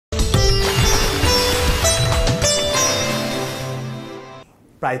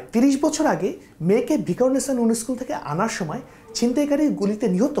প্রায় ৩০ বছর আগে মেয়েকে ভিকারুন্নেসা নূন স্কুল থেকে আনার সময় ছিনতাইকারীর গুলিতে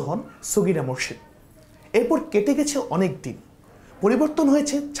নিহত হন সগিরা মোর্শেদ। এরপর কেটে গেছে অনেক দিন, পরিবর্তন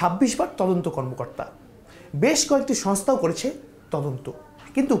হয়েছে ২৬ বার তদন্ত কর্মকর্তা, বেশ কয়েকটি সংস্থাও করেছে তদন্ত,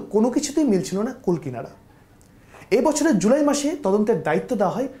 কিন্তু কোনো কিছুতেই মিলছিল না কুলকিনারা। এই বছরের জুলাই মাসে তদন্তের দায়িত্ব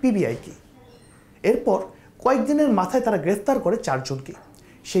দেওয়া হয় পিবিআইকে। এরপর কয়েকদিনের মাথায় তারা গ্রেফতার করে ৪ জনকে।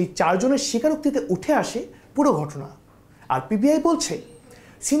 সেই ৪ জনের স্বীকারোক্তিতে উঠে আসে পুরো ঘটনা। আর পিবিআই বলছে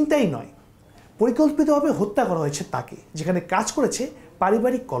ছিনতাই নয়, পরিকল্পিতভাবে হত্যা করা হয়েছে তাকে, যেখানে কাজ করেছে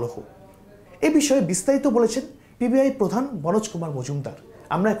পারিবারিক কলহ। এ বিষয়ে বিস্তারিত বলেছেন পিবিআই প্রধান মনোজ কুমার মজুমদার।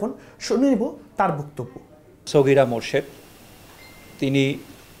 আমরা এখন শুনে নেব তার বক্তব্য। সাগিরা মোরশেদ, তিনি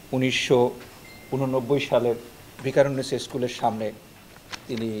 1989 সালের ভিকারুন্নেসা স্কুলের সামনে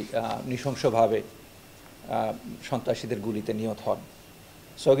তিনি নৃশংসভাবে সন্ত্রাসীদের গুলিতে নিহত হন।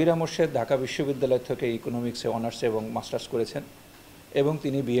 সাগিরা মোরশেদ ঢাকা বিশ্ববিদ্যালয় থেকে ইকোনমিক্সে অনার্স এবং মাস্টার্স করেছেন এবং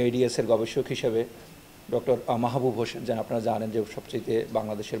তিনি বিআইডিএসের গবেষক হিসেবে ডক্টর মাহবুব হোসেন, যেন আপনারা জানেন যে সবচেয়ে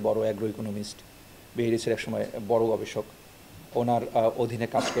বাংলাদেশের বড় অ্যাগ্রো ইকোনমিস্ট, বিআইডিএসের একসময় বড় গবেষক, ওনার অধীনে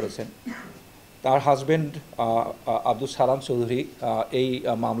কাজ করেছেন। তার হাজব্যান্ড আব্দুল সালাম চৌধুরী এই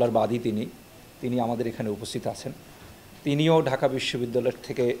মামলার বাদী, তিনি আমাদের এখানে উপস্থিত আছেন। তিনিও ঢাকা বিশ্ববিদ্যালয়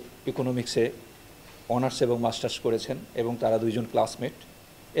থেকে ইকোনমিক্সে অনার্স এবং মাস্টার্স করেছেন এবং তারা দুইজন ক্লাসমেট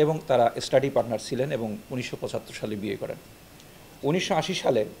এবং তারা স্টাডি পার্টনার ছিলেন এবং 1975 সালে বিয়ে করেন। 1980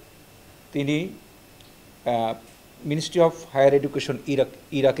 সালে তিনি মিনিস্ট্রি অফ হায়ার এডুকেশন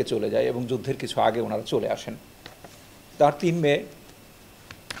ইরাকে চলে যায় এবং যুদ্ধের কিছু আগে ওনারা চলে আসেন। তার 3 মেয়ে,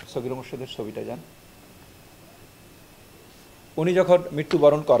 সাগিরা মোরশেদের ছবিটা যান, উনি যখন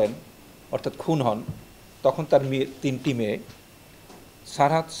মৃত্যুবরণ করেন অর্থাৎ খুন হন, তখন তার 3টি মেয়ে,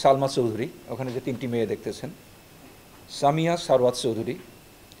 সারহাত সালমা চৌধুরী, ওখানে যে 3টি মেয়ে দেখতেছেন, সামিয়া সারওয়াত চৌধুরী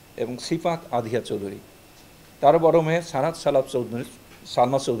এবং সিফাত আধিয়া চৌধুরী। তারও বড় মেয়ে সারহাত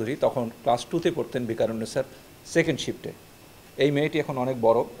সালমা চৌধুরী তখন ক্লাস 2তে পড়তেন ভিকারুন্নেসার সেকেন্ড শিফটে। এই মেয়েটি এখন অনেক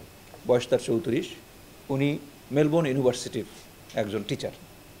বড়, বয়স তার 34। উনি মেলবোর্ন ইউনিভার্সিটির একজন টিচার।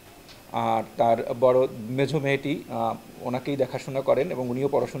 আর তার বড় মেঝো মেয়েটি ওনাকেই দেখাশোনা করেন এবং উনিও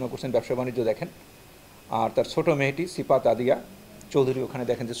পড়াশোনা করছেন, ব্যবসা বাণিজ্য দেখেন। আর তার ছোট মেয়েটি সিফাত আদিয়া চৌধুরী, ওখানে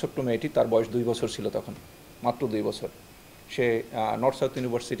দেখেন যে ছোট্ট মেয়েটি, তার বয়স 2 বছর ছিল তখন, মাত্র 2 বছর। সে নর্থ সাউথ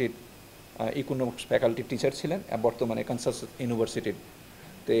ইউনিভার্সিটির ইকোনমিক্স ফ্যাকাল্টির টিচার ছিলেন, বর্তমানে কানসাস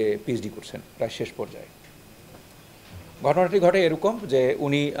ইউনিভার্সিটিতে পিএইচডি করছেন, প্রায় শেষ পর্যায়ে। ঘটনাটি ঘটে এরকম যে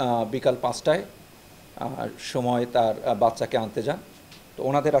উনি বিকাল 5টায় সময় তার বাচ্চাকে আনতে যান। তো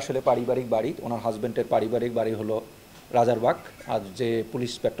ওনাদের আসলে পারিবারিক বাড়ি, ওনার হাজব্যান্ডের পারিবারিক বাড়ি হলো রাজারবাগ, আর যে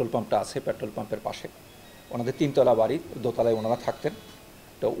পুলিশ পেট্রোল পাম্পটা আছে পেট্রোল পাম্পের পাশে। ওনাদের 3 তলা বাড়ি, দোতলায় ওনারা থাকতেন।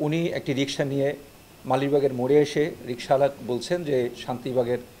 তো উনি একটি রিক্সা নিয়ে মালিবাগের মোড়ে এসে রিক্সাওয়ালা বলছেন যে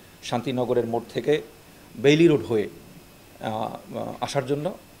শান্তিনগরের মোড় থেকে বেইলি রোড হয়ে আসার জন্য।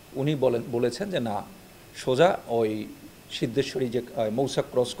 উনি বলেছেন যে না, সোজা ওই সিদ্ধেশ্বরী যে মৌসা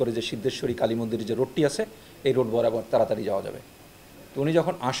ক্রস করে যে সিদ্ধেশ্বরী কালী মন্দিরের যে রোডটি আছে, এই রোড বরাবর তাড়াতাড়ি যাওয়া যাবে। তো উনি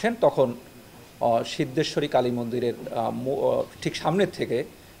যখন আসেন তখন সিদ্ধেশ্বরী কালী মন্দিরের ঠিক সামনের থেকে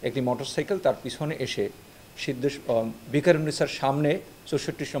একটি মোটরসাইকেল তার পিছনে এসে ভিকারুন্নেসার সামনে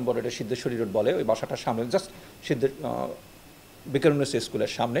 64 নম্বর, এটা সিদ্ধেশ্বরী রোড বলে, ওই বাসাটার সামনে, জাস্ট ভিকারুন্নেসা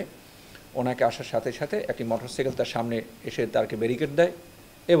স্কুলের সামনে ওনাকে আসার সাথে সাথে একটি মোটরসাইকেল তার সামনে এসে তাকে ব্যারিকেড দেয়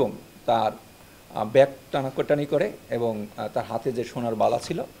এবং তার ব্যাগ টানাটানি করে এবং তার হাতে যে সোনার বালা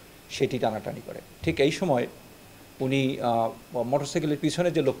ছিল সেটি টানাটানি করে। ঠিক এই সময় উনি মোটরসাইকেলের পিছনে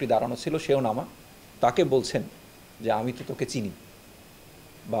যে লোকটি দাঁড়ানো ছিল সেও নামা, তাকে বলছেন যে আমি তো তোকে চিনি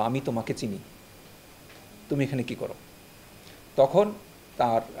বা আমি তোমাকে চিনি, তুমি এখানে কি করো? তখন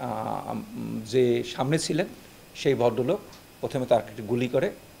তার যে সামনে ছিলেন সেই ভদ্রলোক প্রথমে তার একটি গুলি করে,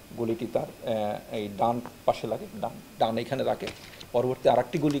 গুলিটি তার এই ডান পাশে লাগে, ডান এখানে রাখে। পরবর্তী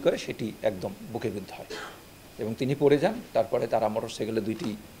আরেকটি গুলি করে, সেটি একদম বুকে বিদ্ধ হয় এবং তিনি পড়ে যান। তারপরে তারা মোটরসাইকেলে 2টি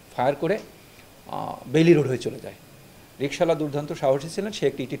ফায়ার করে বেইলি রোড হয়ে চলে যায়। রিক্সাওয়ালা দুর্দান্ত সাহসী ছিলেন, সে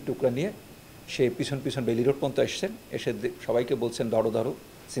একটি ইটির টুকরা নিয়ে সে পিছন বেইলি রোড পর্যন্ত এসছেন, এসে সবাইকে বলছেন ধরো,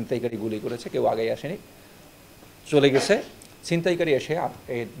 ছিনতাইকারী গুলি করেছে, কেউ আগেই আসেনি, চলে গেছে। ছিনতাইকারী এসে আর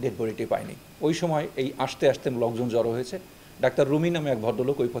এই ডেড বডিটি পায়নি। ওই সময় এই আসতে লোকজন জড়ো হয়েছে। ডাক্তার রুমি নামে এক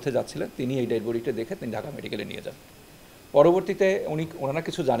ভদ্রলোক ওই পথে যাচ্ছিলেন, তিনি এই ডেড বডিটা দেখে তিনি ঢাকা মেডিকেলে নিয়ে যান। পরবর্তীতে ওনারা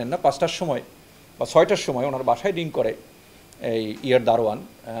কিছু জানেন না, 5টার সময় বা 6টার সময় ওনার বাসায় রিং করে এই ইয়ার দারোয়ান,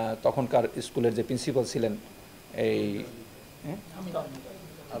 তখনকার স্কুলের যে প্রিন্সিপাল ছিলেন এই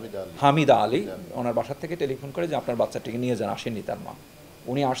হামিদা আলী, ওনার বাসার থেকে টেলিফোন করে যে আপনার বাচ্চাটিকে নিয়ে যান, আসেননি তার মা।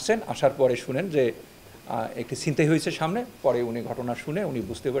 উনি আসছেন, আসার পরে শুনেন যে একটি ছিনতাই হয়েছে সামনে। পরে উনি ঘটনা শুনে উনি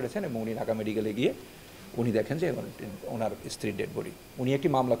বুঝতে পেরেছেন এবং উনি ঢাকা মেডিকেলে গিয়ে উনি দেখেন যে ওনার স্ত্রীর ডেড বডি। উনি একটি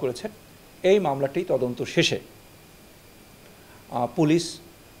মামলা করেছেন। এই মামলাটি তদন্ত শেষে পুলিশ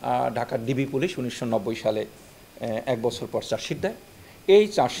ঢাকার ডিবি পুলিশ 1990 সালে 1 বছর পর চার্জশিট দেয়। এই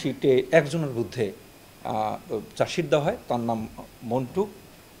চার্জশিটে একজনের বিরুদ্ধে চার্জশিট দেওয়া হয়, তার নাম মন্টু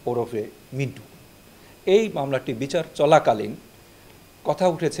ওরফে মিন্টু। এই মামলাটি বিচার চলাকালীন কথা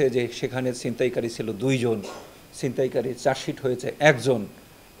উঠেছে যে সেখানে ছিনতাইকারী ছিল 2 জন, ছিনতাইকারী চার্জশিট হয়েছে 1 জন,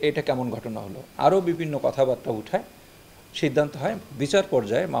 এটা কেমন ঘটনা হলো, আরও বিভিন্ন কথাবার্তা উঠায় সিদ্ধান্ত হয় বিচার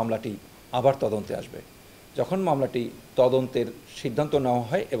পর্যায়ে মামলাটি আবার তদন্তে আসবে। যখন মামলাটি তদন্তের সিদ্ধান্ত নেওয়া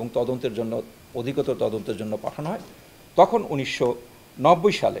হয় এবং তদন্তের জন্য অধিকতর তদন্তের জন্য পাঠানো হয়, তখন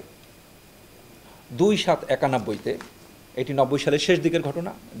 1990 সালে 2/7/91-তে, এটি 90 সালের শেষ দিকের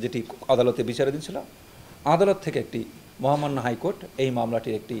ঘটনা, যেটি আদালতে বিচারাধীন ছিল, আদালত থেকে একটি মহামান্য হাইকোর্ট এই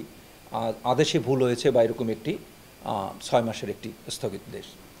মামলাটির একটি আদেশে ভুল হয়েছে বা এরকম একটি 6 মাসের একটি স্থগিতাদেশ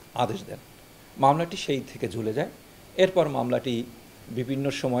আদেশ দেন। মামলাটি সেই থেকে ঝুলে যায়। এরপর মামলাটি বিভিন্ন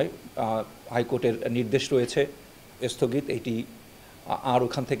সময় হাইকোর্টের নির্দেশ রয়েছে স্থগিত, এটি আর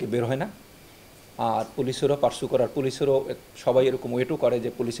ওখান থেকে বের হয় না। আর পুলিশেরও পার্সু করার, পুলিশেরও সবাই এরকম ওয়েটও করে যে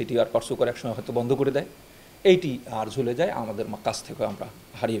পুলিশ এটি আর পার্সু করে একসময় হয়তো বন্ধ করে দেয়, এইটি আর ঝুলে যায়, আমাদের কাছ থেকে আমরা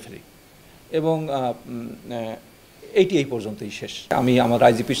হারিয়ে ফেলি এবং এইটি এই পর্যন্তই শেষ। আমি আমার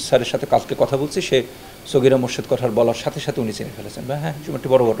আইজিপি স্যারের সাথে কালকে কথা বলছি, সে সগিরা মোর্শেদ কথার বলার সাথে সাথে উনি চিনে ফেলেছেন, হ্যাঁ একটি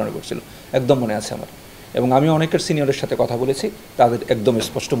বড় ঘটনা ঘটছিল, একদম মনে আছে আমার। এবং আমি অনেকের সিনিয়রের সাথে কথা বলেছি, তাদের একদম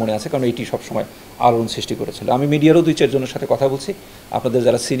স্পষ্ট মনে আছে, কারণ এইটি সবসময় আলোড়ন সৃষ্টি করেছিল। আমি মিডিয়ারও 2-4 জনের সাথে কথা বলছি, আপনাদের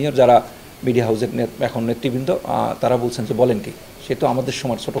যারা সিনিয়র, যারা মিডিয়া হাউসের এখন নেতৃবৃন্দ, তারা বলছেন যে বলেন কি, সে তো আমাদের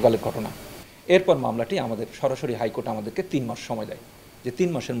সময় ছোটোকালের ঘটনা। এরপর মামলাটি আমাদের সরাসরি হাইকোর্ট আমাদেরকে 3 মাস সময় দেয়, যে 3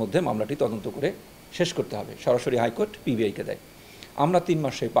 মাসের মধ্যে মামলাটি তদন্ত করে শেষ করতে হবে। সরাসরি হাইকোর্ট পিবিআইকে দেয়। আমরা 3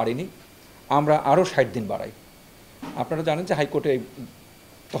 মাসে পারিনি, আমরা আরও 60 দিন বাড়াই। আপনারা জানেন যে হাইকোর্টে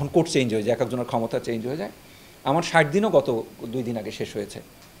তখন কোর্ট চেঞ্জ হয়ে যায়, এক একজনের ক্ষমতা চেঞ্জ হয়ে যায়। আমার 60 দিনও গত 2 দিন আগে শেষ হয়েছে।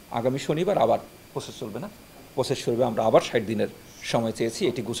 আগামী শনিবার আবার প্রসেস চলবে, না প্রসেস চলবে, আমরা আবার 60 দিনের সময় চেয়েছি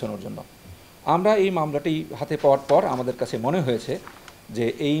এটি গুছানোর জন্য। আমরা এই মামলাটি হাতে পাওয়ার পর আমাদের কাছে মনে হয়েছে যে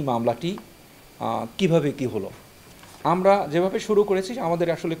এই মামলাটি কিভাবে কি হলো। আমরা যেভাবে শুরু করেছি আমাদের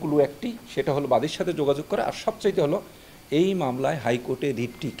আসলে ক্লু একটি, সেটা হলো বাদীর সাথে যোগাযোগ করা, আর সবচাইতে হলো এই মামলায় হাইকোর্টে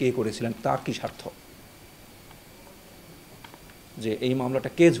রিটটি কে করেছিলেন, তার কি স্বার্থ, যে এই মামলাটা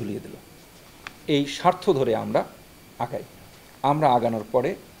কে ঝুলিয়ে দিল, এই স্বার্থ ধরে আমরা আগাই। আমরা আগানোর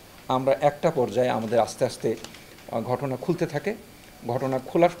পরে আমরা একটা পর্যায়ে আমাদের আস্তে আস্তে ঘটনা খুলতে থাকে। ঘটনা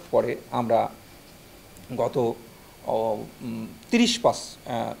খোলার পরে আমরা গত 30/5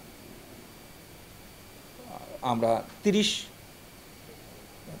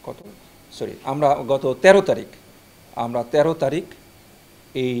 আমরা গত 13 তারিখ, আমরা 13 তারিখ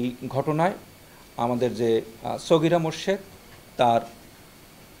এই ঘটনায় আমাদের যে সগিরা মোর্শেদ, তার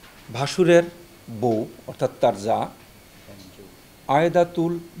ভাসুরের বউ অর্থাৎ তার যা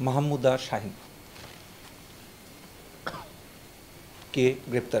আয়েদাতুল মাহমুদা শাহিন কে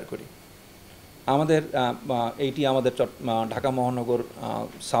গ্রেপ্তার করি। আমাদের এইটি আমাদের ঢাকা মহানগর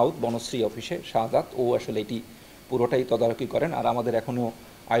সাউথ বনশ্রী অফিসে শাহাদাত, ও আসলে এটি পুরোটাই তদারকি করেন। আর আমাদের এখনও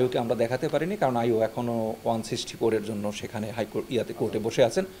আইওকে আমরা দেখাতে পারিনি, কারণ আইও এখনও 164-এর জন্য সেখানে হাইকোর্ট কোর্টে বসে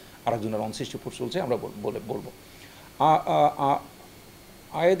আছেন, আরেকজনের 164 চলছে, আমরা বলবো।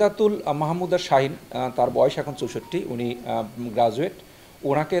 আয়েদাতুল মাহমুদা শাহিন, তার বয়স এখন 64, উনি গ্রাজুয়েট।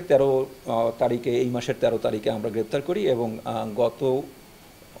 ওনাকে 13 তারিখে, এই মাসের 13 তারিখে আমরা গ্রেপ্তার করি এবং গত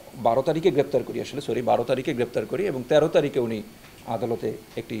 12 তারিখে গ্রেপ্তার করি, 12 তারিখে গ্রেপ্তার করি এবং 13 তারিখে উনি আদালতে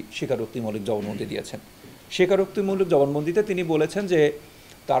একটি স্বীকারোক্তিমূলক জবানবন্দি দিয়েছেন। স্বীকারোক্তিমূলক জবানবন্দিতে তিনি বলেছেন যে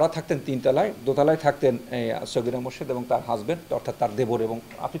তারা থাকতেন 3 তলায়, দোতলায় থাকতেন সগিরা মোর্শেদ এবং তার হাজব্যান্ড অর্থাৎ তার দেবর, এবং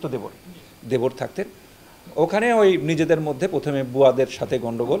আপনি তো দেবর থাকতেন। ওখানে ওই নিজেদের মধ্যে প্রথমে বুয়াদের সাথে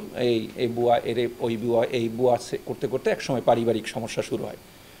গণ্ডগোল, এই বুয়া ওই বুয়া, এই বুয়া করতে করতে একসময় পারিবারিক সমস্যা শুরু হয়।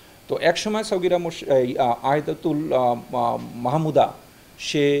 তো একসময় সগিরা মোর্শেদ, আয়েদাতুল মাহমুদা,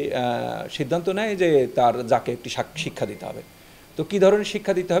 সে সিদ্ধান্ত নেয় যে তার যাকে একটি শিক্ষা দিতে হবে। তো কী ধরনের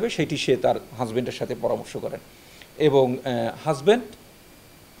শিক্ষা দিতে হবে সেটি সে তার হাজব্যান্ডের সাথে পরামর্শ করেন এবং হাজব্যান্ড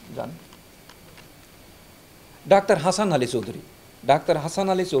ডাক্তার হাসান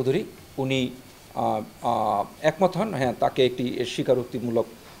আলী চৌধুরী, উনি একমত হন, হ্যাঁ তাকে একটি স্বীকারোক্তিমূলক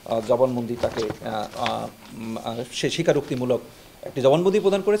জবানবন্দি, তাকে সে স্বীকারোক্তিমূলক একটি জবানবন্দি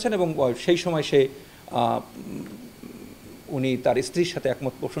প্রদান করেছেন এবং সেই সময় উনি তার স্ত্রীর সাথে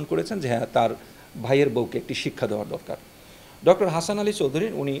একমত পোষণ করেছেন যে হ্যাঁ তার ভাইয়ের বউকে একটি শিক্ষা দেওয়ার দরকার। ডক্টর হাসান আলী চৌধুরী,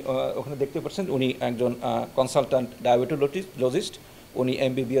 উনি ওখানে দেখতে পাচ্ছেন, উনি একজন কনসালট্যান্ট ডায়াবেটোলজিস্ট, উনি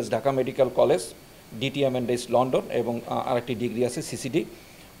MBBS Dhaka medical college, DTM&S London এবং আরেকটি ডিগ্রি আছে CCD।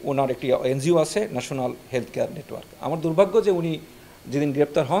 ওনার একটি NGO আছে, ন্যাশনাল হেলথ কেয়ার নেটওয়ার্ক। আমার দুর্ভাগ্য যে উনি যেদিন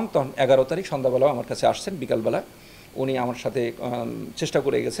গ্রেপ্তার হন তখন 11 তারিখ সন্ধ্যাবেলাও আমার কাছে আসছেন, বিকালবেলা উনি আমার সাথে চেষ্টা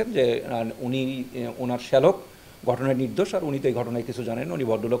করে গেছেন যে উনি ওনার শ্যালক ঘটনায় নির্দোষ, আর উনি তো এই ঘটনায় কিছু জানেন। উনি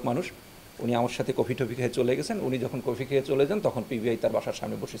ভদ্রলোক মানুষ, উনি আমার সাথে কফি টফি খেয়ে চলে গেছেন। উনি যখন কফি খেয়ে চলে যান তখন পিবিআই তার বাসার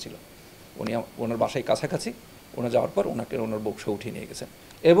সামনে বসেছিল। উনি ওনার বাসায় কাছাকাছি, ওনার যাওয়ার পর ওনাকে ওনার বক্স উঠিয়ে নিয়ে গেছেন।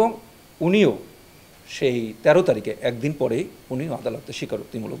 এবং উনিও সেই 13 তারিখে একদিন পরেই উনি আদালতে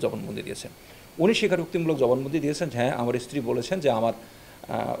স্বীকারোক্তিমূলক জবানবন্দি দিয়েছেন। উনি স্বীকারোক্তিমূলক জবানবন্দি দিয়েছেন, হ্যাঁ আমার স্ত্রী বলেছেন যে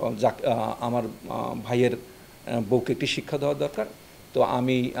আমার ভাইয়ের বউকে একটি শিক্ষা দেওয়া দরকার। তো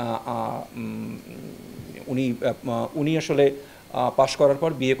আমি উনি আসলে পাশ করার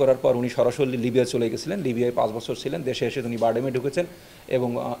পর, বিয়ে করার পর উনি সরাসরি লিবিয়া চলে গেছিলেন। লিবিয়ায় 5 বছর ছিলেন। দেশে এসে উনি বারডেমে ঢুকেছেন এবং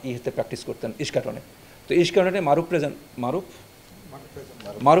ইহেতে প্র্যাকটিস করতেন ইস্কাটনে। তো ইস্কাটনে মারুফ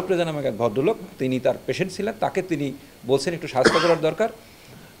রেজা নামে এক ভদ্রলোক, তিনি তার পেশেন্ট ছিলেন। তাকে তিনি বলছেন একটু স্বাস্থ্য করার দরকার।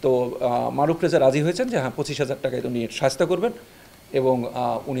 তো মারুফ রেজা রাজি হয়েছেন যে হ্যাঁ 25,000 টাকায় উনি স্বাস্থ্য করবেন, এবং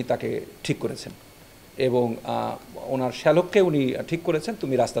উনি তাকে ঠিক করেছেন। এবং ওনার শ্যালককে উনি ঠিক করেছেন,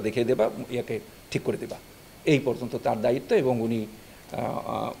 তুমি রাস্তা দেখিয়ে দেবা, ইয়াকে ঠিক করে দেবা, এই পর্যন্ত তার দায়িত্ব। এবং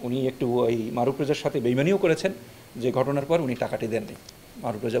উনি একটু ওই মারুফ রেজার সাথে বেইমানিও করেছেন, যে ঘটনার পর উনি টাকাটি দেননি।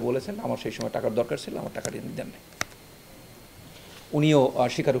 মারুফ রেজা বলেছেন আমার সেই সময় টাকার দরকার ছিল, আমার টাকাটি দেননি। উনিও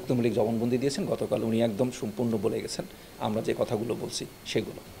স্বীকারোক্তিমূলক জবানবন্দি দিয়েছেন গতকাল। উনি একদম সম্পূর্ণ বলে গেছেন আমরা যে কথাগুলো বলছি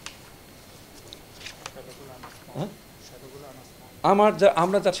সেগুলো।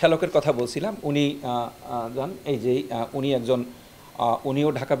 আমরা যা শ্যালকের কথা বলছিলাম, উনি যান এই যে উনিও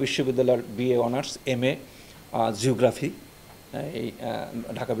ঢাকা বিশ্ববিদ্যালয়ের BA অনার্স MA জিওগ্রাফি, এই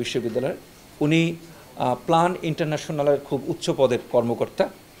ঢাকা বিশ্ববিদ্যালয়ের। উনি প্ল্যান ইন্টারন্যাশনালের খুব উচ্চ পদের কর্মকর্তা,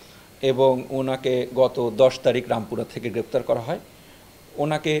 এবং ওনাকে গত 10 তারিখ রামপুরা থেকে গ্রেপ্তার করা হয়।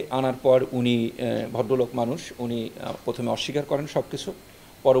 ওনাকে আনার পর উনি ভদ্রলোক মানুষ, উনি প্রথমে অস্বীকার করেন সব কিছু,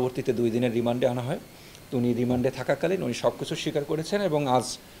 পরবর্তীতে 2 দিনের রিমান্ডে আনা হয়। তো উনি রিমান্ডে থাকাকালীন উনি সব কিছু স্বীকার করেছেন, এবং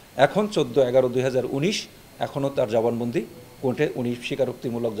এখন 14/11/2019 এখনও তার জবানবন্দি কোর্টে উনি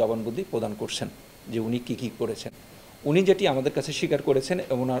স্বীকারোক্তিমূলক জবানবন্দি প্রদান করছেন যে উনি কী করেছেন। উনি যেটি আমাদের কাছে স্বীকার করেছেন,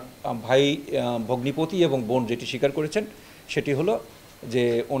 ওনার ভাই, ভগ্নিপতি এবং বোন যেটি স্বীকার করেছেন, সেটি হলো যে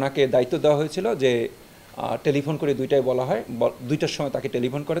ওনাকে দায়িত্ব দেওয়া হয়েছিল যে টেলিফোন করে 2টায় বলা হয়, 2টার সময় তাকে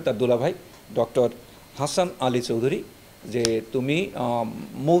টেলিফোন করে তার দুলাভাই ডক্টর হাসান আলী চৌধুরী, যে তুমি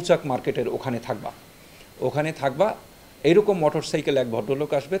মৌচাক মার্কেটের ওখানে থাকবা। এইরকম মোটরসাইকেল এক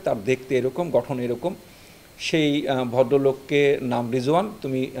ভদ্রলোক আসবে, তার দেখতে এরকম, গঠন এরকম। সেই ভদ্রলোককে নাম রিজওয়ান,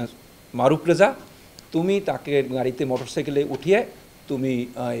 তুমি মারুফ রেজা, তুমি তাকে গাড়িতে মোটরসাইকেলে উঠিয়ে তুমি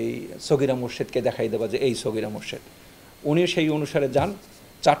এই সগিরা মোর্শেদকে দেখাই দেবা যে এই সগিরা মোর্শেদ। উনি সেই অনুসারে যান।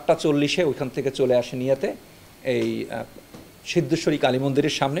 4:40 ওইখান থেকে চলে আসে নিয়াতে, এই সিদ্ধেশ্বরী কালী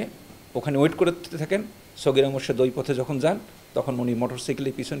মন্দিরের সামনে ওখানে ওয়েট করতে থাকেন। সগিরা মোর্শেদ ওই পথে যখন যান তখন উনি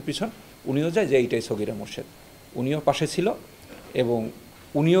মোটরসাইকেলের পিছন উনিও যায় যে এইটাই সগিরা মোর্শেদ। উনিও পাশে ছিল, এবং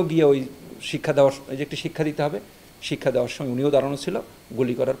উনিও গিয়ে ওই শিক্ষা দেওয়ার, যে একটি শিক্ষা দিতে হবে, শিক্ষা দেওয়ার সময় উনিও দাঁড়ানো ছিল।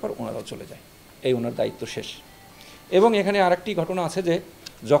 গুলি করার পর ওনারাও চলে যায়, এই ওনার দায়িত্ব শেষ। এবং এখানে আরেকটি ঘটনা আছে যে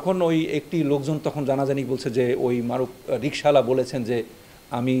যখন ওই একটি লোকজন তখন জানাজানি বলছে যে ওই মারুফ রিকশাওয়ালা বলেছেন যে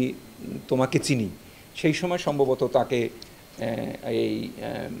আমি তোমাকে চিনি, সেই সময় সম্ভবত তাকে এই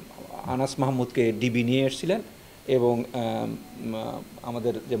আনাস মাহমুদকে ডিবি নিয়ে এসেছিলেন, এবং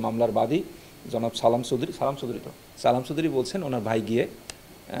আমাদের যে মামলার বাদী জনাব সালাম চৌধুরী বলছেন ওনার ভাই গিয়ে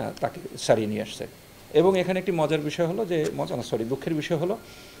তাকে সারিয়ে নিয়ে আসছে। এবং এখানে একটি মজার বিষয় হলো যে দুঃখের বিষয় হলো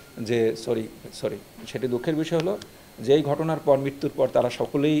যে দুঃখের বিষয় হলো যে এই ঘটনার পর, মৃত্যুর পর তারা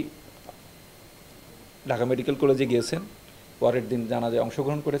সকলেই ঢাকা মেডিকেল কলেজে গিয়েছেন, পরের দিন জানাজায়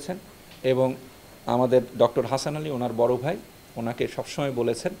অংশগ্রহণ করেছেন। এবং আমাদের ডক্টর হাসান আলী, ওনার বড় ভাই, ওনাকে সবসময়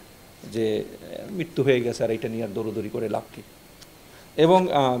বলেছেন যে মৃত্যু হয়ে গেছে, আর এটা নিয়ে আর দৌড়দৌড়ি করে লাভ কী। এবং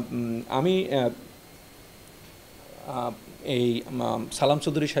আমি এই সালাম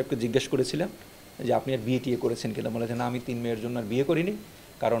চৌধুরী সাহেবকে জিজ্ঞেস করেছিলাম যে আপনি আর বিয়ে করেছেন কিনা। বলে যে না, আমি 3 মেয়ের জন্য আর বিয়ে করিনি,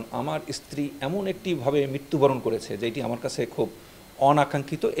 কারণ আমার স্ত্রী এমন একটিভাবে মৃত্যুবরণ করেছে যেটি আমার কাছে খুব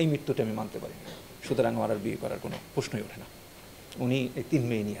অনাকাঙ্ক্ষিত, এই মৃত্যুটা আমি মানতে পারি, সুতরাং আমার আর বিয়ে করার কোনো প্রশ্নই ওঠে না। উনি এই 3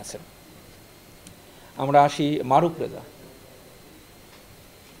 মেয়ে নিয়ে আছেন। আমরা আসি মারুফ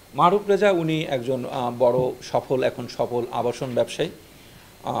রেজা। উনি একজন বড় এখন সফল আবাসন ব্যবসায়ী।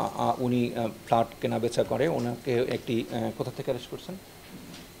 উনি ফ্ল্যাট কেনা বেচা করে। ওনাকে একটি কোথা থেকে অ্যারেস্ট করছেন?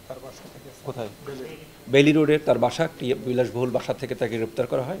 কোথায়? বেইলি রোডের তার বাসা, একটি বিলাসবহুল বাসা থেকে তাকে গ্রেপ্তার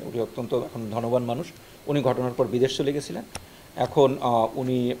করা হয়। উনি অত্যন্ত এখন ধনবান মানুষ। উনি ঘটনার পর বিদেশ চলে গেছিলেন। এখন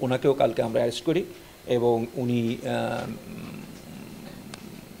ওনাকেও কালকে আমরা অ্যারেস্ট করি, এবং উনি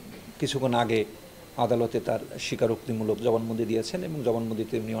কিছুক্ষণ আগে আদালতে তার স্বীকারোক্তিমূলক জবানবন্দি দিয়েছেন, এবং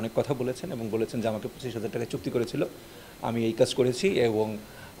জবানবন্দিতে উনি অনেক কথা বলেছেন, এবং বলেছেন যে আমাকে 25,000 টাকা চুক্তি করেছিল, আমি এই কাজ করেছি এবং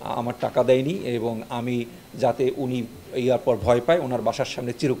আমার টাকা দেয়নি, এবং আমি যাতে উনি ইয়ার পর ভয় পায় ওনার বাসার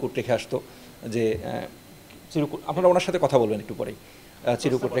সামনে চিরকুট রেখে আসতো, যে চিরকুট, আপনারা ওনার সাথে কথা বলবেন একটু পরেই,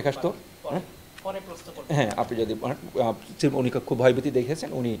 চিরকুট রেখে আসতো। হ্যাঁ, হ্যাঁ, আপনি যদি উনি খুব ভয়ভীতি দেখেছেন,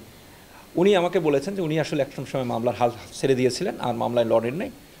 উনি আমাকে বলেছেন যে উনি আসলে একটা সময় মামলার হাল ছেড়ে দিয়েছিলেন, আর মামলায় লড়েন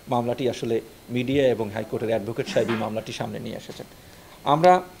নাই। মামলাটি আসলে মিডিয়া এবং হাইকোর্টের অ্যাডভোকেট সাহেবই মামলাটি সামনে নিয়ে এসেছেন।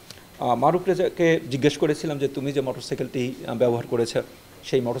 আমরা মারুফ রেজাকে জিজ্ঞেস করেছিলাম যে তুমি যে মোটরসাইকেলটি ব্যবহার করেছ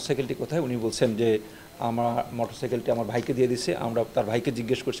সেই মোটরসাইকেলটি কোথায়। উনি বলছেন যে আমার মোটরসাইকেলটি আমার ভাইকে দিয়ে দিছে। আমরা তার ভাইকে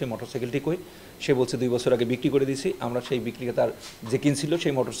জিজ্ঞেস করছি মোটরসাইকেলটি কই, সে বলছে 2 বছর আগে বিক্রি করে দিয়েছি। আমরা সেই বিক্রিকে তার যে কিনছিল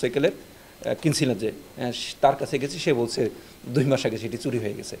সেই মোটরসাইকেলের কিনছিলেন যে তার কাছে গেছি, সে বলছে 2 মাস আগে সেটি চুরি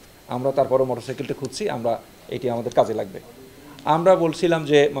হয়ে গেছে। আমরা তারপরও মোটরসাইকেলটা খুঁজছি, আমরা এটি আমাদের কাজে লাগবে। আমরা বলছিলাম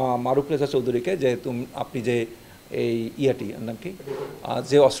যে মারুফ রেজা চৌধুরীকে যে আপনি যে এই ইয়াটি নাম কি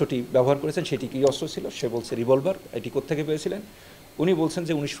যে অস্ত্রটি ব্যবহার করেছেন সেটি কী অস্ত্র ছিল, সে বলছে রিভলভার। এটি কোত্থেকে পেয়েছিলেন? উনি বলছেন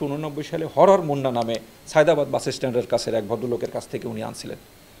যে 1989 সালে হরর মুন্না নামে সায়দাবাদ বাস স্ট্যান্ডের কাছের এক ভদ্রলোকের কাছ থেকে উনি আনছিলেন,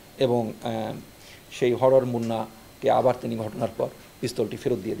 এবং সেই হরর মুন্নাকে আবার তিনি ঘটনার পর পিস্তলটি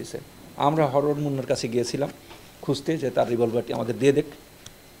ফেরত দিয়ে দিয়েছেন। আমরা হরর মুন্নার কাছে গিয়েছিলাম খুঁজতে যে তার রিভলভারটি আমাদের দিয়ে দেখ।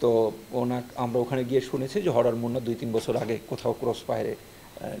 তো আমরা ওখানে গিয়ে শুনেছি যে হরর মুন্না 2-3 বছর আগে কোথাও ক্রস ফায়ারে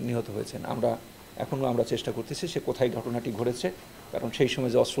নিহত হয়েছেন। এখনও আমরা চেষ্টা করতেছি সে কোথায় ঘটনাটি ঘটেছে, কারণ সেই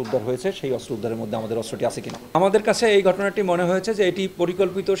সময় যে অস্ত্র উদ্ধার হয়েছে সেই অস্ত্র উদ্ধারের মধ্যে আমাদের অস্ত্রটি আছে কিনা। আমাদের কাছে এই ঘটনাটি মনে হয়েছে যে এটি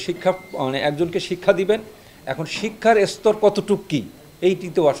পরিকল্পিত শিক্ষা, মানে একজনকে শিক্ষা দিবেন। এখন শিক্ষার স্তর কতটুক কী এইটি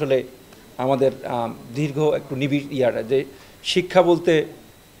তো আসলে আমাদের দীর্ঘ একটু নিবিড় যে শিক্ষা বলতে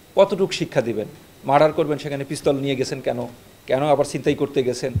কতটুক শিক্ষা দিবেন। মার্ডার করবেন, সেখানে পিস্তল নিয়ে গেছেন কেন আবার ছিনতাই করতে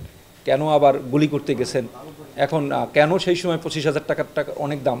গেছেন, কেন আবার গুলি করতে গেছেন। এখন কেন সেই সময় 25,000 টাকা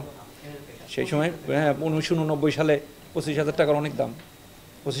অনেক দাম, সেই সময় 1989 সালে 25,000 টাকার অনেক দাম।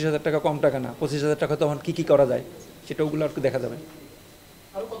 25,000 টাকা কম টাকা না, 25,000 টাকা তখন কী করা যায় সেটা ওগুলো আর কি দেখা যাবে।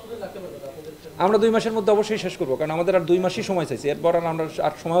 আমরা 2 মাসের মধ্যে অবশ্যই শেষ করবো, কারণ আমাদের আর 2 মাসই সময় চাইছি, এরপর আমরা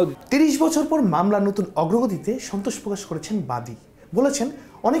আর সময়ও। 30 বছর পর মামলার নতুন অগ্রগতিতে সন্তোষ প্রকাশ করেছেন বাদী। বলেছেন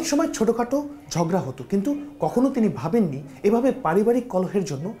অনেক সময় ছোটখাটো ঝগড়া হতো, কিন্তু কখনো তিনি ভাবেননি এভাবে পারিবারিক কলহের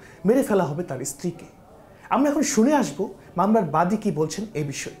জন্য মেরে ফেলা হবে তার স্ত্রীকে। আমরা এখন শুনে আসব মামলার বাদী কি বলছেন এ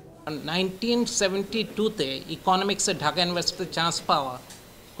বিষয়ে। 1972-তে ইকোনমিক্সে ঢাকা ইউনিভার্সিটিতে চান্স পাওয়া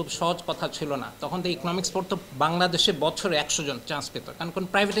খুব সহজ কথা ছিল না। তখন তো ইকোনমিক্স পড়তো বাংলাদেশে বছরে 100 জন চান্স পেত, কারণ কোনো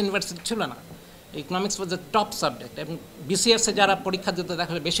প্রাইভেট ইউনিভার্সিটি ছিল না। Economics was the top subject, এবং বিসিএসে যারা পরীক্ষা দিতে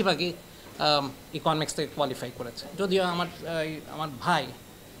দেখা যায় বেশিরভাগই ইকোনমিক্স থেকে কোয়ালিফাই করেছে। যদিও আমার ভাই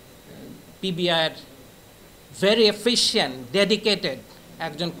পিবিআইয়ের ভেরি এফিশিয়েন্ট ডেডিকেটেড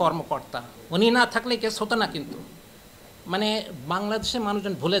একজন কর্মকর্তা, উনি না থাকলে কেস হতো না। কিন্তু মানে বাংলাদেশে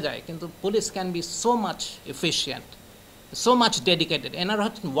মানুষজন ভুলে যায়, কিন্তু police can be so much efficient, so much dedicated. এনারা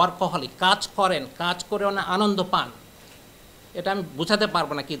হচ্ছেন ওয়ার্কহলিক, কাজ করেন, কাজ করে ওনার আনন্দ পান। এটা আমি বোঝাতে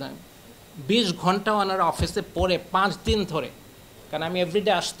পারবো না। কি 20 ঘন্টা ওনারা অফিসে পড়ে 5 দিন ধরে, কারণ আমি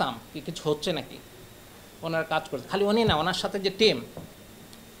এভরিডে আসতাম কি কিছু হচ্ছে নাকি, ওনার কাজ করতে। খালি উনি না, ওনার সাথে যে টিম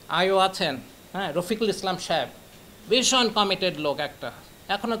আয়ও আছেন, হ্যাঁ, রফিকুল ইসলাম সাহেব ভীষণ কমিটেড লোক একটা,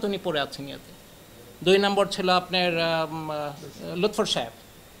 এখনও তো উনি পড়ে আছেন ইয়েতে। 2 নম্বর ছিল আপনার লুৎফর সাহেব,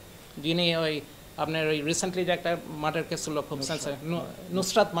 যিনি ওই আপনার ওই রিসেন্টলি যে একটা মার্ডার কেস ছিল, খুব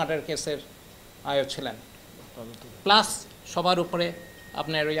নুসরাত মার্ডার কেসের আয়ও ছিলেন। প্লাস সবার উপরে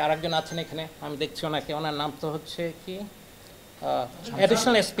আপনার ওই আরেকজন আছেন এখানে, আমি দেখছি ওনাকে, ওনার নাম তো হচ্ছে কি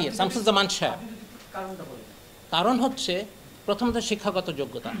অ্যাডিশনাল এসপি শামসুজ্জামান সাহেব। কারণ হচ্ছে প্রথমত শিক্ষাগত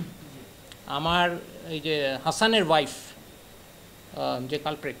যোগ্যতা। আমার এই যে হাসানের ওয়াইফ যে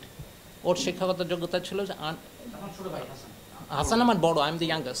কালপ্রিট, ওর শিক্ষাগত যোগ্যতা ছিল যে হাসান আমার বড়, আই এম দ্য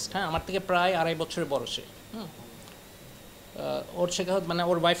ইয়াঙ্গেস্ট, হ্যাঁ, আমার থেকে প্রায় 2.5 বছরের বড় সে। ওর শিক্ষাগত মানে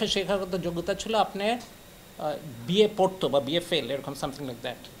ওর ওয়াইফের শিক্ষাগত যোগ্যতা ছিল আপনার বিএ পড়তো বা বিএ ফেল, এরকম সামথিং লাইক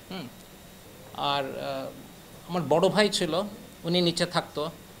দ্যাট। আর আমার বড় ভাই ছিল, উনি নিচে থাকতো,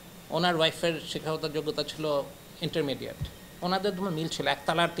 ওনার ওয়াইফের শিক্ষাগত যোগ্যতা ছিল ইন্টারমিডিয়েট। ওনাদের দুটো মিল ছিল, 1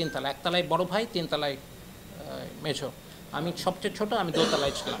 তলা আর 3 তলা। 1 তলায় বড় ভাই, 3 তলায় মেঝো। আমি সবচেয়ে ছোট, আমি 2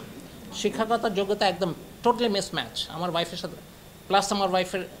 তলায় ছিলাম। শিক্ষাগত যোগ্যতা একদম টোটালি মিসম্যাচ আমার ওয়াইফের সাথে। প্লাস আমার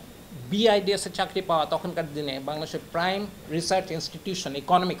ওয়াইফের বিআইডিএসের চাকরি পাওয়া তখনকার দিনে বাংলাদেশের প্রাইম রিসার্চ ইনস্টিটিউশন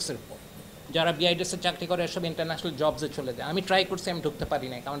ইকোনমিক্সের উপর, যারা বিআইডিএসের চাকরি করে এসব ইন্টারন্যাশনাল জবসে চলে যায়। আমি ট্রাই করছি, আমি ঢুকতে পারি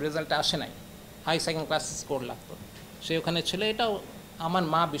নাই, কারণ রেজাল্টটা আসে নাই, হাই সেকেন্ড ক্লাস স্কোর লাগতো। সে ওখানে ছিল। এটাও আমার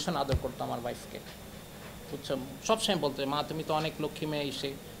মা ভীষণ আদর করতো আমার ওয়াইফকে, বুঝছো, সবসময় বলতো, মা তুমি তো অনেক লক্ষ্মী মেয়ে, এসে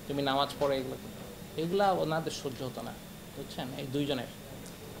তুমি নামাজ পড়ো, এগুলা ওনাদের সহ্য হতো না, বুঝছেন, এই দুইজনের।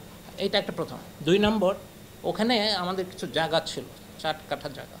 এইটা একটা প্রথম। 2 নম্বর, ওখানে আমাদের কিছু জায়গা ছিল, 4 কাঠা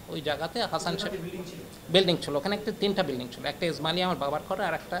জায়গা। ওই জায়গাতে হাসান সাহেব বিল্ডিং ছিল, ওখানে 3টা বিল্ডিং ছিল। একটা ইসমাইলি আমার বাবার ঘরে,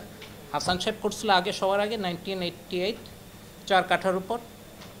 আর একটা হাসান সাহেব করছিল আগে, সবার আগে 1988, 4 কাঠার উপর।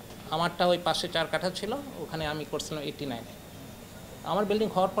 আমারটা ওই পাশে 4 কাঠা ছিল, ওখানে আমি করছিলাম 89-এ। আমার বিল্ডিং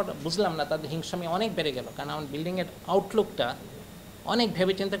হওয়ার পর বুঝলাম না, তাদের হিংসামি অনেক বেড়ে গেল, কারণ আমার বিল্ডিংয়ের আউটলুকটা অনেক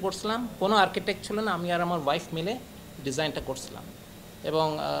ভেবে চিন্তা করছিলাম, কোনো আর্কিটেক্ট ছিল না, আমি আর আমার ওয়াইফ মিলে ডিজাইনটা করছিলাম। এবং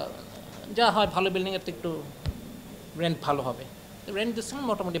যা হয় ভালো বিল্ডিংয়ের তো একটু রেন্ট ভালো হবে, রেন্ট দিচ্ছিলাম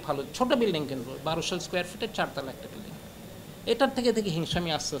মোটামুটি ভালো, ছোটো বিল্ডিং কিন্তু 1200 স্কোয়ার ফিটের 4 তলা একটা বিল্ডিং। এটার থেকে দেখি হিংসামি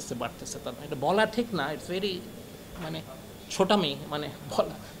আস্তে আস্তে বাড়তেছে, তার এটা বলা ঠিক না, ইটস ভেরি মানে ছোটামি মানে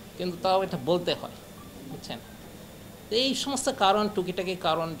বলা, কিন্তু তাও এটা বলতে হয়, বুঝছেন। তো এই সমস্ত কারণ, টুকিটাকি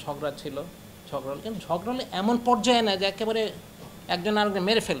কারণ, ঝগড়া ছিল, ঝগড়া হলো, কিন্তু ঝগড়া হলে এমন পর্যায়ে না যে একেবারে একজন আরেকজন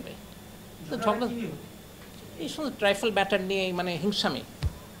মেরে ফেলবে। তো ঝগড়া এই সমস্ত ট্রাইফেল ব্যাটার নিয়ে মানে হিংসামি,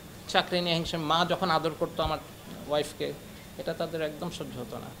 চাকরি নিয়ে হিংসামি, মা যখন আদর করতো আমার ওয়াইফকে, এটা তাদের একদম সহ্য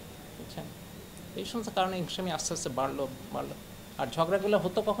হতো না, বুঝছেন। এই সমস্ত কারণে হিংসামি আস্তে আস্তে বাড়লো। আর ঝগড়াগুলো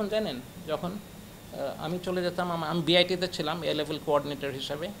হতো কখন জানেন, যখন আমি চলে যেতাম, আমি বিআইটিতে ছিলাম এ লেভেল কোঅর্ডিনেটর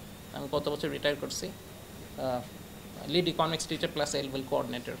হিসাবে, আমি গত বছর রিটায়ার করছি, লিড ইকোনমিক্স টিচার প্লাস এ লেভেল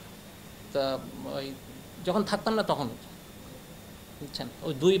কোঅর্ডিনেটর। তা ওই যখন থাকতাম না তখন, বুঝছেন,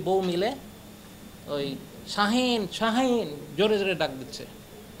 ওই দুই বউ মিলে ওই শাহিন শাহিন জোরে জোরে ডাক দিচ্ছে,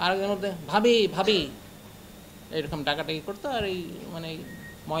 আর একজনের মধ্যে ভাবি ভাবি এরকম ডাকাডাকি করতো। আর এই মানে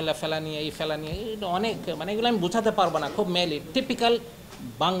ময়লা ফেলা নিয়ে, এই ফেলা নিয়ে, এটা অনেক মানে এগুলো আমি বোঝাতে পারবো না, খুব মেয়েলি, টিপিক্যাল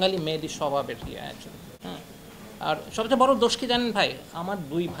বাঙালি মেয়েলি স্বভাবের অ্যাকচুয়ালি। হ্যাঁ, আর সবচেয়ে বড় দোষ কি জানেন ভাই, আমার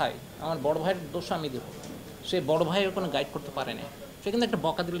দুই ভাই, আমার বড় ভাইয়ের দোষ আমি দেবো, সে বড় ভাইয়ের কোনো গাইড করতে পারে না, সে কিন্তু একটা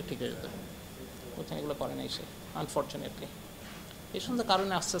বকা দিলে ঠিক হয়ে যেত, বুঝছেন, এগুলো করে নাই সে, আনফর্চুনেটলি। এই সমস্ত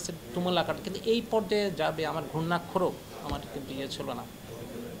কারণে আস্তে আস্তে তুমুল আকারটা, কিন্তু এই পর্যায়ে যাবে আমার ঘূর্ণাক্ষরও আমার কিন্তু ইয়ে ছিল না।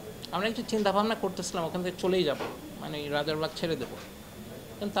 আমরা একটু চিন্তাভাবনা করতেছিলাম ওখান থেকে চলেই যাব, মানে রাজারবাগ ছেড়ে দেবো,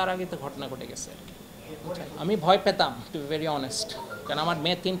 কিন্তু তার আগে তো ঘটনা ঘটে গেছে আর কি। আমি ভয় পেতাম, টু বি ভেরি অনেস্ট, কারণ আমার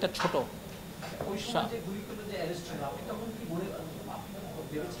মেয়ে 3টা ছোট।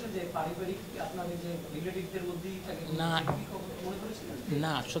 না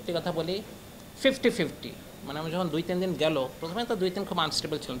না, সত্যি কথা বলি 50-50, মানে আমি যখন 2-3 দিন গেল, প্রথমে তো 2-3 খুব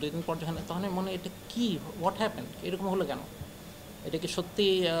আনস্টেবল ছিলাম, 2 দিন পর যখন, তখন মনে এটা কি, হোয়াট হ্যাপেন্ড, এরকম হলো কেন, এটা কি সত্যি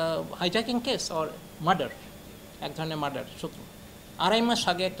হাইজ্যাকিং কেস অর মার্ডার, এক ধরনের মার্ডার। শত্রু 2.5 মাস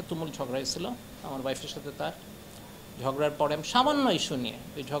আগে একটা তুমুল ঝগড়া হয়েছিল আমার ওয়াইফের সাথে, তার ঝগড়ার পরে সামান্য ইস্যু নিয়ে,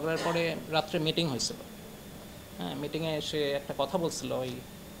 ওই ঝগড়ার পরে রাত্রে মিটিং হয়েছিল। হ্যাঁ, মিটিংয়ে এসে একটা কথা বলছিল, ওই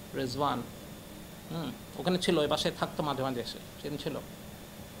রেজওয়ান ওখানে ছিল, ওই বাসায় থাকতো মাঝে মাঝে এসে, সেদিন ছিল,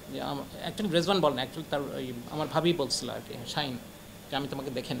 যে অ্যাকচুয়ালি রেজওয়ান বলেন, অ্যাকচুয়ালি তার ওই আমার ভাবি বলছিল আর কি, শাইন, যে আমি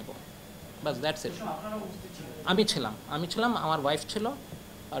তোমাকে দেখে নেব, বাস দ্যাটস ইট। আমি ছিলাম, আমার ওয়াইফ ছিল,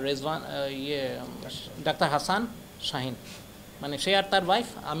 আর রেজওয়ান ডাক্তার হাসান, শাহিন, মানে সে আর তার ওয়াইফ,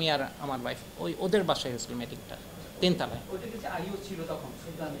 আমি আর আমার ওয়াইফ, ওই ওদের বাসায় হয়েছিল মিটিংটা, 3 তলায়।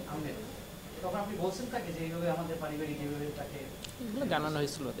 এগুলো জানানো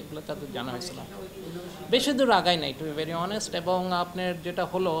হয়েছিল, এগুলো তাদের জানা হয়েছিল, বেশি দূর আগাই নাই, টু বি ভেরি অনেস্ট। এবং আপনার যেটা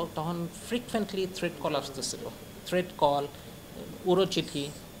হলো, তখন ফ্রিকুয়েন্টলি থ্রেট কল আসতেছিল, থ্রেট কল, উড়ো চিঠি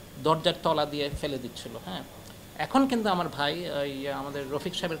দরজার তলা দিয়ে ফেলে দিচ্ছিল। হ্যাঁ, এখন কিন্তু আমার ভাই ওই আমাদের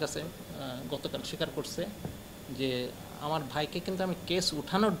রফিক সাহেবের কাছে গতকাল স্বীকার করছে যে আমার ভাইকে কিন্তু আমি কেস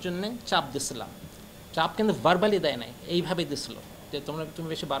উঠানোর জন্যে চাপ দিছিলাম, চাপ কিন্তু ভার্বালি দেয় নাই, এইভাবে দিছিল যে তুমি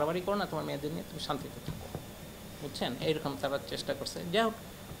বেশি বাড়াবাড়ি করো না, তোমার মেয়েদের নিয়ে তুমি শান্তিতে থাকো, বুঝছেন, এইরকম তারা চেষ্টা করছে। যাই হোক,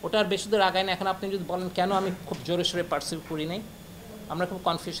 ওটা আর বেশি দূর আগায় না। এখন আপনি যদি বলেন কেন আমি খুব জোরে সোরে পার্সিউ করি নাই, আমরা খুব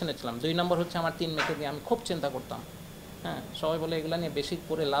কনফিউশনে ছিলাম। 2 নম্বর হচ্ছে আমার 3 মেয়েকে নিয়ে আমি খুব চিন্তা করতাম। হ্যাঁ, সবাই বলে এগুলো নিয়ে বেশি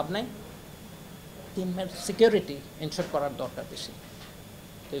করে লাভ নাই, 3 মেয়ের সিকিউরিটি এনশোর করার দরকার বেশি।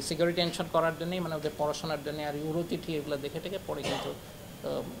 তো এই সিকিউরিটি এনশোর করার জন্যই, মানে ওদের পড়াশোনার জন্য, আর ইউরো চিঠি এগুলো দেখে টেকে পড়ে, কিন্তু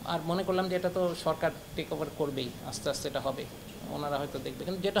আর মনে করলাম যে এটা তো সরকার টেক ওভার করবেই, আস্তে আস্তে এটা হবে, ওনারা হয়তো দেখবে।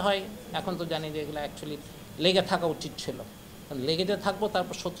 কিন্তু যেটা হয় এখন তো জানি যে এগুলো অ্যাকচুয়ালি লেগে থাকা উচিত ছিল, লেগে যে থাকবো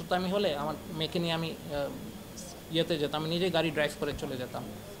তারপর শত্রুতা আমি হলে, আমার মেয়েকে নিয়ে আমি ইয়েতে যেতাম, আমি নিজেই গাড়ি ড্রাইভ করে চলে যেতাম,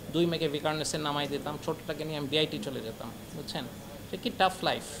 2 মেয়েকে ভিকারনেসে নামাই দিতাম, ছোটটাকে নিয়ে আমি বিআইটি চলে যেতাম, বুঝছেন, সে কি টাফ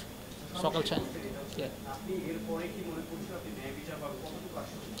লাইফ। সকাল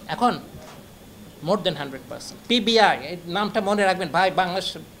এখন মোর দেন 100%। পিবিআই এই নামটা মনে রাখবেন ভাই, বাংলাদেশ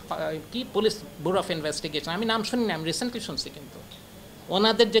কি পুলিশ ব্যুরো অফ ইনভেস্টিগেশন, আমি নাম শুনি না, আমি রিসেন্টলি শুনছি, কিন্তু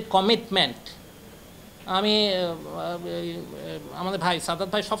ওনাদের যে কমিটমেন্ট, আমি আমাদের ভাই সাদাত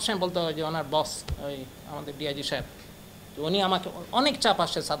ভাই সবসময় বলতে হয় যে ওনার বস ওই আমাদের ডিআইজি সাহেব, উনি আমাকে অনেক চাপ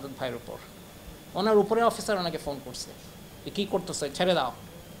আসছে সাদাত ভাইয়ের উপর, ওনার উপরে অফিসার ওনাকে ফোন করছে যে কী করতেছে, ছেড়ে দাও।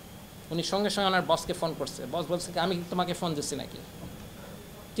 উনি সঙ্গে সঙ্গে ওনার বসকে ফোন করছে, বস বলছে আমি তোমাকে ফোন দিচ্ছি নাকি।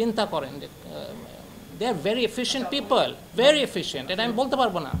 চিন্তা করেন যে দে are very efficient people, very efficient, এটা আমি বলতে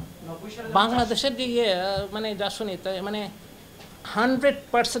পারবো না। বাংলাদেশের যে মানে যা শুনি তাই মানে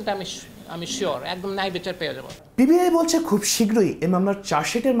 100% আমি শিওর একদম ন্যায় বিচার পেয়ে যাবো। পিবিআই বলছে খুব শীঘ্রই এই মামলার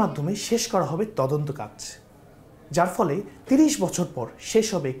চার্জশিটের মাধ্যমে শেষ করা হবে তদন্ত কাজ, যার ফলে 30 বছর পর শেষ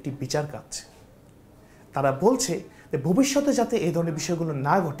হবে একটি বিচার কাজ। তারা বলছে ভবিষ্যতে যাতে এই ধরনের বিষয়গুলো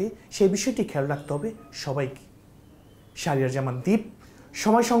না ঘটে সেই বিষয়টি খেয়াল রাখতে হবে সবাইকে। শাহরিয়ার জামান দীপ,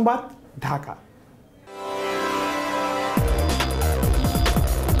 সময় সংবাদ, ঢাকা।